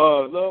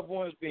 loved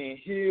ones being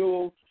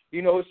healed.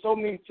 So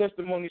many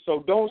testimonies.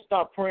 So don't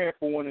stop praying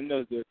for one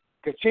another.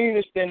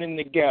 Continue to stand in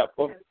the gap.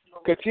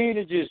 Continue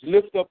to just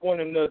lift up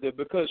one another,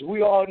 because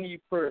we all need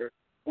prayer.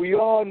 We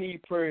all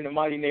need prayer in the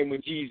mighty name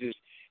of Jesus.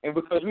 And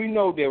because we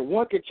know that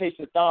one can chase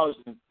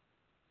 1,000,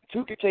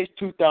 two can chase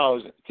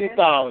 2,000,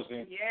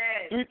 10,000. Yes.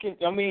 Three can,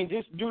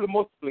 just do the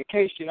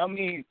multiplication.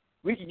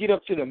 We can get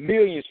up to the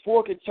millions.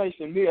 4 can chase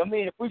a million. I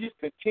mean, if we just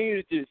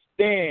continue to just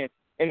stand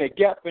in the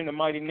gap in the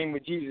mighty name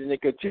of Jesus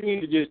and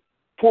continue to just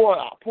pour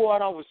out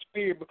our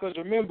spirit. Because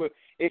remember,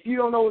 if you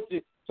don't know what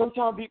to,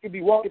 sometimes you can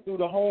be walking through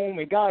the home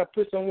and God will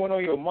put someone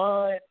on your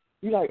mind.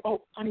 You're like,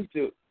 oh, I need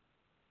to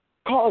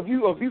call. If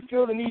you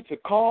feel the need to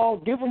call,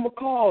 give them a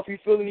call. If you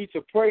feel the need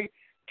to pray.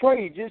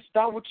 Just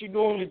stop what you're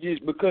doing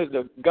because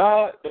the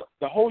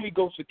Holy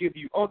Ghost will give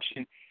you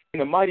unction in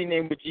the mighty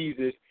name of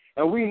Jesus.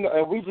 And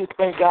we just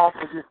thank God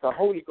for just the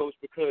Holy Ghost,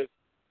 because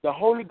the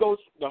Holy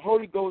Ghost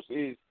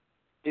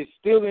is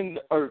still in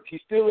the earth. He's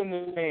still in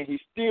the land.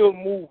 He's still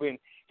moving.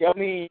 I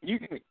mean,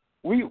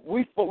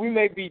 we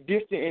may be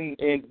distant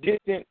and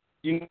distant,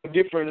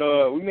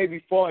 different. We may be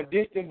far and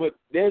distant, but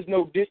there's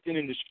no distant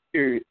in the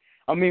spirit.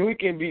 I mean, we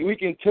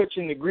can touch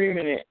in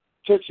agreement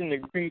and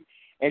agree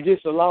and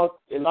just allow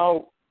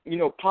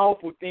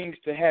powerful things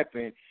to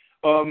happen.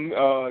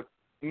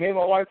 Me and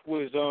my wife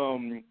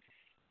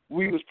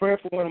we was praying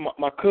for one of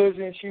my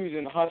cousins. She was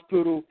in the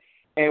hospital,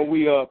 and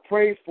we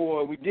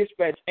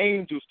dispatched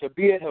angels to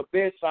be at her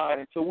bedside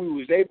until we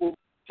was able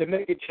to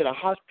make it to the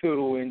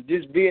hospital, and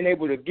just being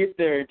able to get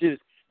there and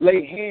just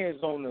lay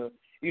hands on her.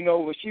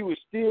 She was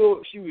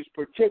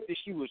protected,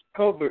 she was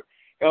covered.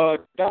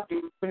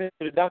 Doctor went into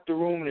the doctor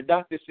room, and the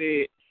doctor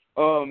said,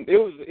 it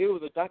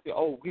was a doctor.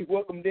 Oh, he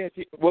welcomed us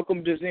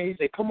in. He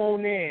said, "Come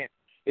on in,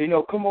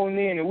 come on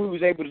in." And we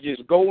was able to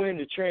just go in.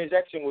 The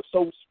transaction was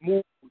so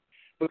smooth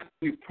because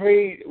we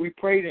prayed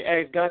and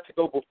asked God to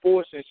go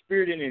before us in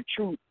spirit and in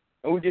truth,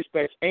 and we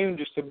dispatched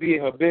angels to be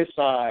at her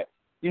bedside.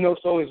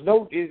 So it's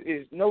no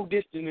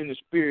distance in the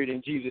spirit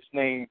in Jesus'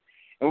 name,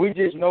 and we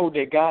just know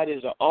that God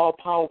is an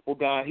all-powerful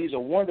God. He's a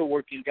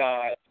wonder-working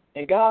God,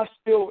 and God's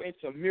still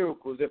into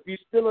miracles. If you're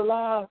still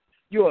alive,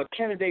 you are a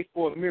candidate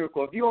for a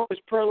miracle. If you're on this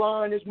prayer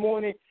line this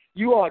morning,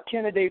 you are a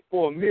candidate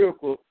for a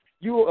miracle.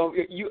 You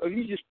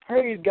just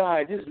praise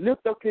God. Just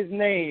lift up His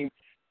name.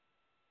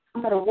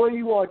 No matter where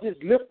you are,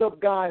 just lift up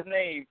God's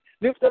name.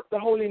 Lift up the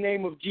holy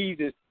name of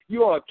Jesus.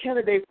 You are a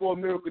candidate for a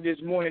miracle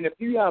this morning. If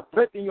you have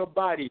breath in your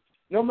body,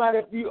 no matter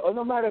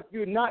if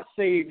you're not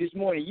saved this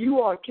morning, you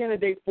are a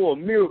candidate for a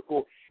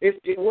miracle. If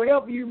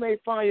wherever you may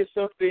find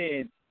yourself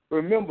in,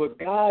 remember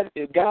God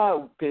is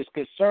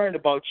concerned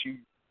about you.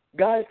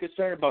 God is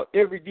concerned about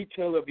every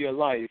detail of your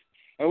life.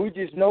 And we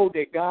just know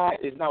that God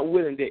is not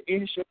willing that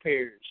any should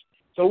perish.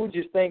 So we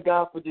just thank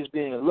God for just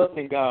being a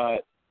loving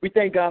God. We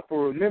thank God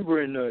for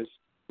remembering us.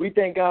 We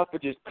thank God for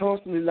just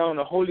constantly allowing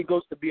the Holy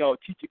Ghost to be our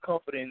teacher,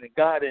 comforter, and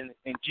God in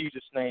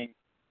Jesus' name.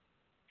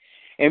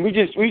 And we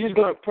just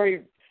going to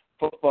pray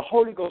for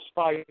Holy Ghost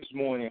fire this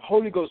morning,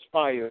 Holy Ghost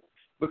fire,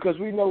 because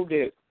we know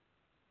that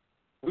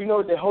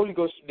Holy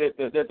Ghost, that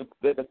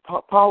the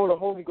power of the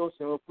Holy Ghost,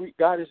 and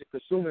God is a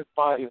consuming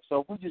fire.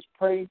 So we just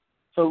pray.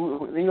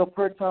 So in your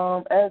prayer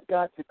time, ask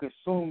God to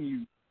consume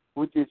you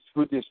with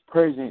this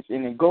presence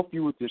and engulf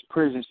you with this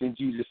presence in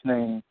Jesus'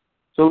 name.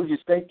 So we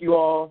just thank you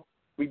all.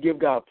 We give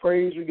God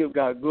praise, we give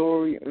God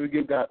glory, and we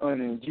give God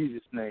honor in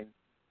Jesus' name.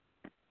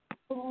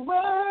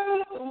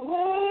 Away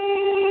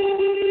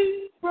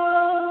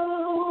from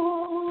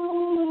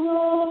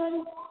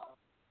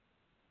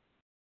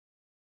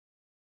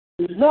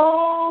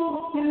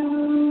belong to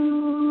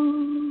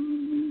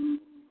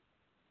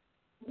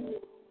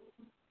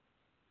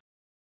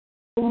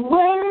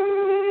away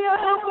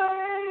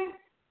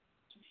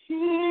to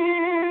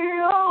hear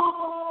your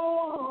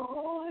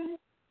voice,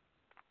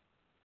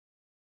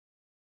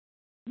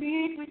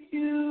 meet with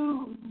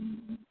you.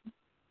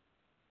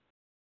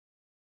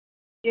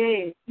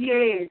 Yes.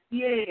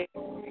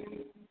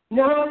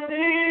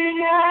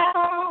 Nothing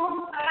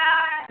else.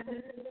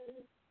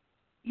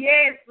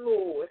 Yes,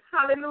 Lord.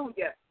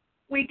 Hallelujah.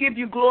 We give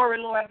you glory,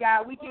 Lord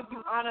God. We give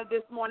you honor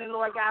this morning,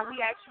 Lord God.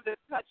 We ask you to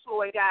touch,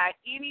 Lord God,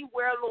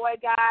 anywhere,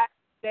 Lord God,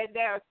 that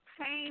there's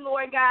pain,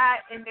 Lord God,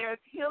 and there's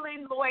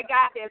healing, Lord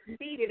God, that's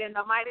needed in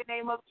the mighty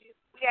name of Jesus.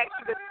 We ask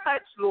you to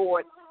touch,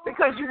 Lord,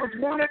 because you was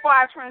wounded for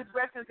our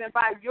transgressions, and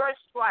by your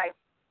stripes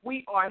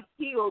we are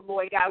healed,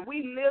 Lord God.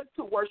 We live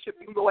to worship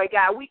you, Lord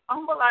God. We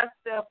humble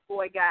ourselves,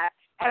 Lord God,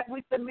 as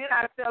we submit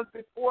ourselves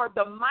before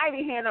the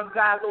mighty hand of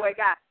God, Lord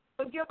God.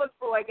 Forgive us,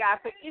 Lord God,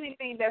 for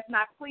anything that's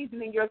not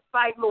pleasing in your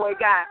sight, Lord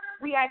God.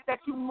 We ask that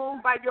you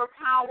move by your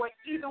power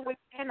even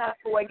within us,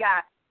 Lord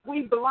God.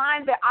 We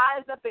blind the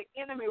eyes of the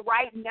enemy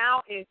right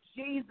now in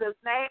Jesus'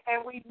 name,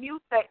 and we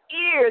mute the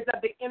ears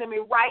of the enemy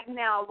right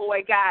now,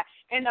 Lord God.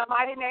 In the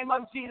mighty name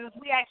of Jesus,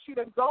 we ask you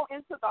to go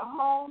into the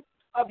homes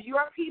of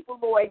your people,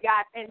 Lord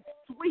God, and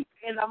sweep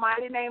in the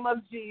mighty name of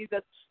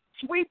Jesus.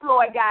 Sweep,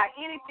 Lord God,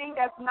 anything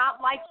that's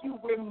not like you,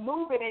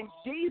 remove it in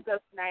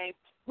Jesus' name.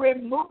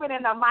 Remove it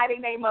in the mighty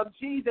name of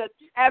Jesus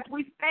as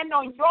we stand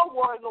on your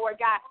word, Lord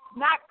God,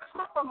 not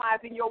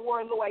compromising your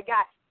word, Lord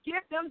God.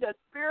 Give them the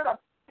spirit of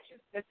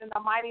righteousness in the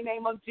mighty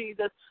name of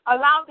Jesus.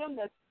 Allow them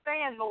to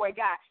stand, Lord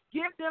God.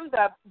 Give them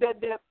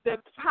the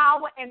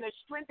power and the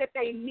strength that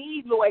they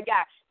need, Lord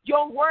God.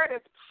 Your word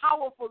is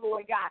powerful,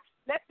 Lord God.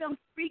 Let them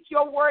speak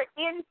your word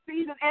in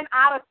season and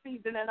out of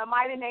season in the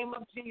mighty name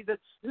of Jesus.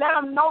 Let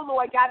them know,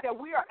 Lord God, that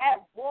we are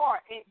at war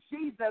in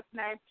Jesus'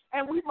 name,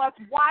 and we must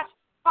watch,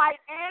 fight,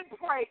 and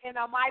pray in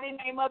the mighty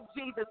name of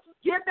Jesus.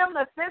 Give them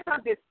the sense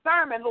of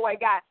discernment, Lord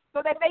God, so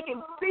that they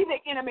can see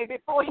the enemy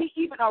before he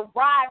even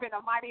arrives in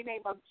the mighty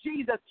name of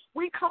Jesus.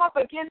 We come up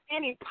against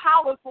any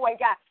powers, Lord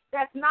God,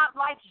 that's not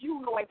like you,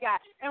 Lord God,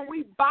 and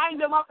we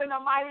bind them up in the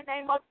mighty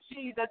name of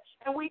Jesus,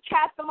 and we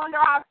cast them under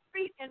our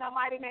feet in the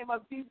mighty name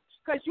of Jesus,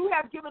 because you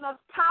have given us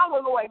power,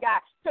 Lord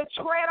God, to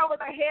tread over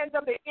the heads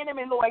of the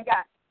enemy, Lord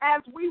God.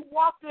 As we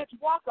walk this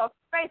walk of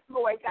faith,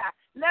 Lord God,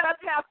 let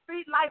us have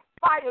feet like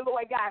fire,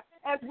 Lord God,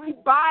 as we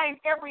bind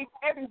every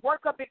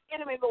work of the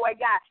enemy, Lord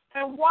God,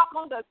 and walk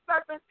on the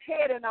serpent's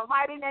head in the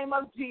mighty name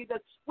of Jesus.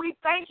 We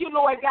thank you,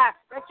 Lord God,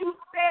 that you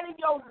said in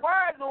your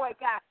word, Lord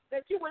God,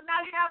 that you would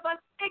not have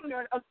us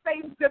ignorant of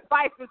Satan's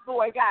devices,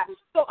 Lord God.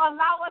 So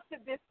allow us to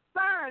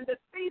discern the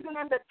season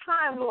and the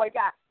time, Lord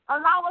God.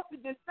 Allow us to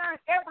discern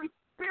every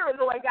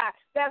spirit, Lord God,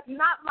 that's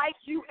not like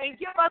you,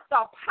 and give us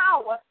the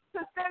power to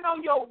stand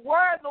on your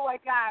word,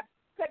 Lord God,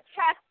 to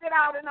cast it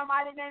out in the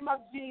mighty name of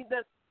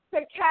Jesus, to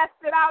cast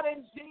it out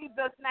in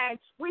Jesus' name.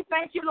 We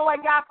thank you, Lord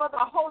God, for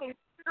the Holy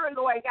Spirit,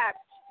 Lord God.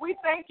 We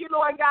thank you,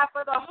 Lord God,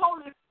 for the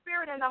Holy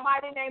Spirit in the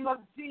mighty name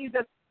of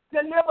Jesus.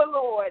 Deliver,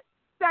 Lord.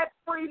 Set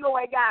free,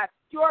 Lord God,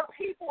 your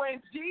people in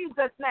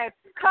Jesus' name.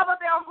 Cover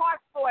their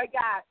hearts, Lord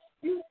God.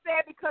 You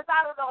said because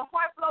out of the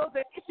heart flows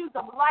the issues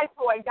of life,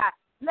 Lord God.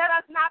 Let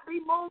us not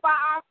be moved by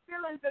our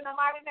feelings in the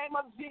mighty name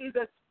of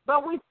Jesus,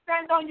 but we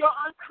stand on your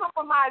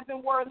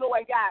uncompromising word,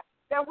 Lord God,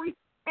 that we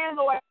stand,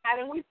 Lord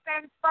God, and we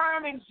stand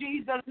firm in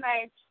Jesus'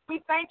 name.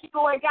 We thank you,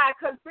 Lord God,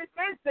 because this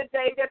is the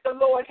day that the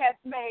Lord has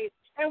made,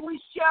 and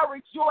we shall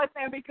rejoice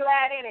and be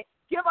glad in it.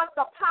 Give us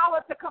the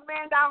power to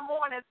command our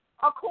mornings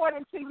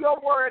according to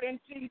your word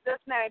in Jesus'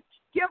 name.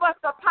 Give us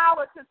the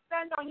power to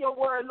stand on your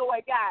word,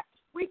 Lord God.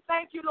 We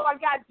thank you, Lord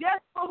God,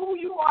 just for who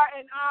you are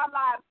in our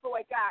lives,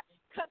 Lord God.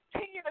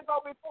 Continue to go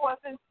before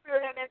us in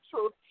spirit and in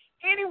truth.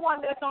 Anyone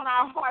that's on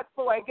our hearts,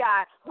 Lord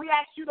God, we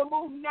ask you to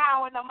move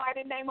now in the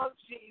mighty name of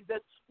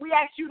Jesus. We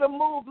ask you to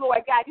move,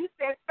 Lord God. You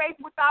said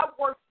faith without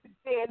works is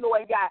dead,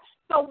 Lord God.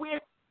 So we're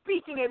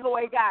speaking it,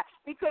 Lord God,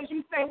 because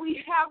you say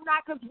we have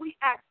not because we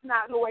ask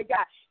not, Lord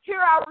God.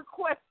 Hear our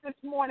request this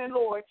morning,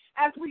 Lord,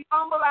 as we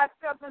humble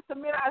ourselves and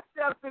submit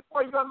ourselves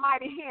before your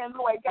mighty hand,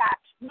 Lord God,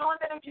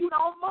 knowing that if you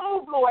don't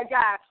move, Lord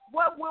God,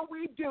 what will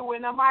we do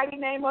in the mighty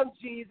name of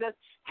Jesus?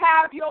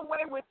 Have your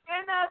way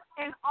within us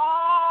and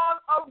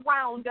all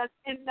around us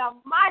in the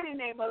mighty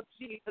name of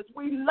Jesus.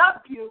 We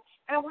love you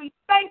and we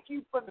thank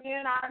you for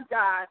being our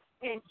God.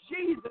 In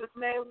Jesus'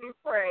 name we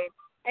pray.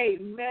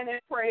 Amen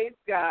and praise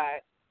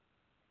God.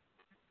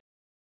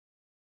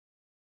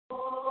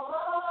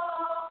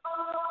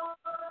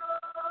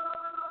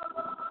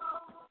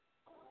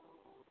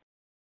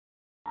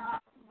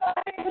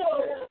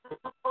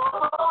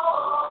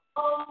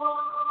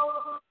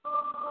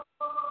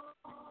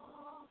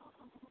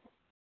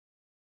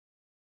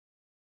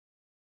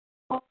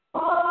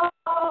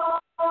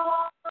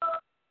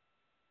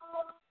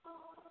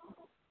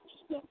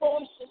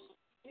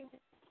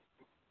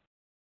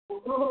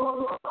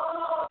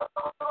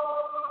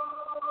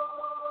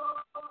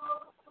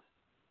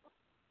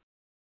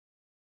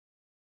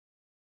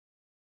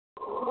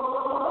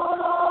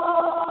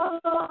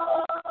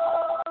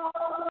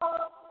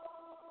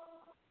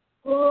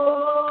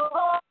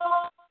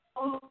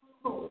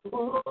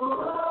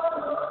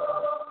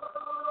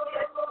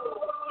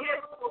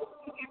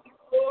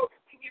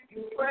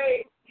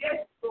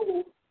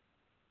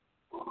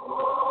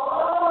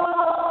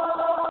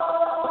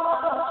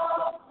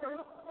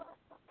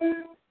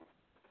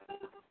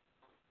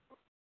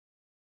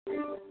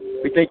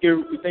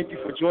 We thank you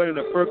for joining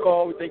the prayer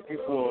call. We thank you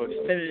for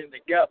standing in the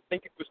gap.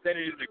 Thank you for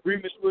standing in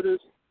agreements with us.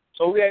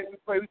 So we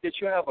pray that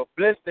you have a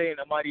blessed day in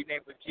the mighty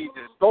name of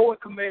Jesus. Go and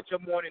command your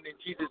morning in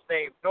Jesus'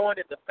 name, knowing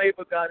that the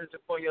favor of God is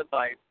upon your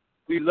life.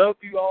 We love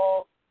you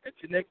all.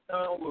 Until next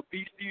time, we'll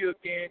be still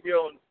again here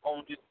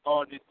on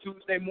this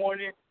Tuesday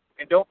morning.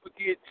 And don't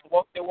forget to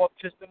walk that walk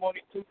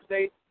testimony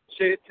Tuesday.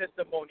 Share your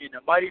testimony in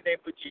the mighty name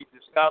of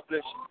Jesus. God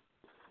bless you.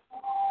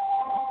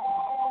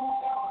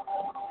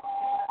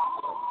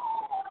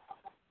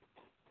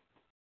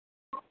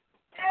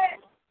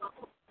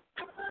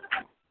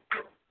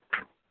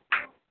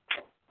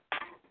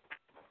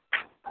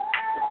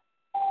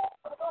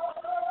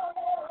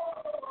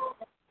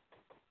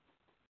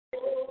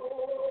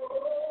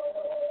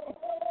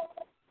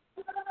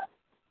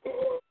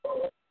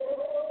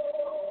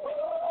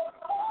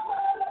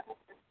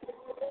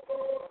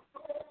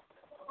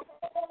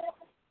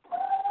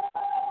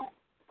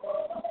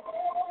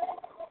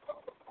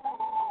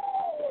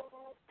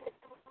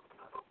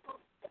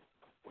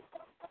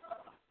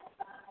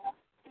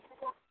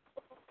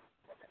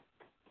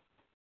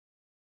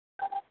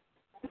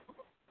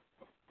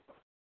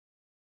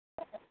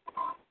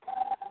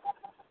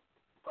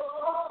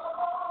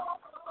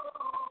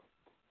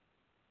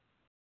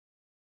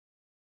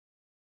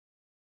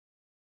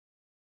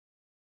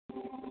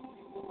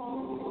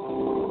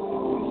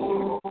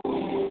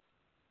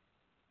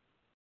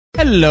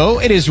 Hello,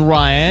 it is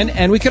Ryan,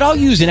 and we could all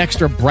use an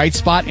extra bright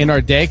spot in our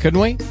day, couldn't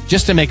we?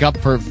 Just to make up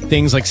for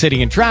things like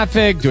sitting in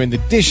traffic, doing the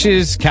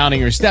dishes,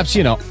 counting your steps,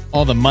 you know,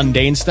 all the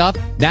mundane stuff.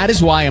 That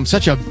is why I'm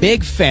such a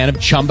big fan of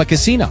Chumba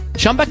Casino.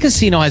 Chumba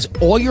Casino has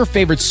all your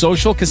favorite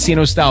social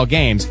casino-style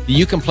games that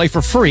you can play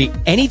for free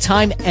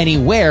anytime,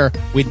 anywhere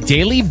with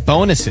daily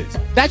bonuses.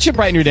 That should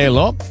brighten your day a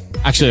little.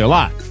 Actually, a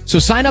lot. So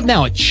sign up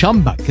now at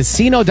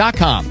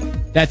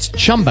ChumbaCasino.com. That's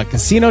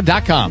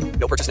ChumbaCasino.com.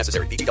 No purchase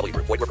necessary. VGW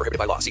Group. Void where prohibited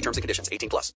by law. See terms and conditions. 18+.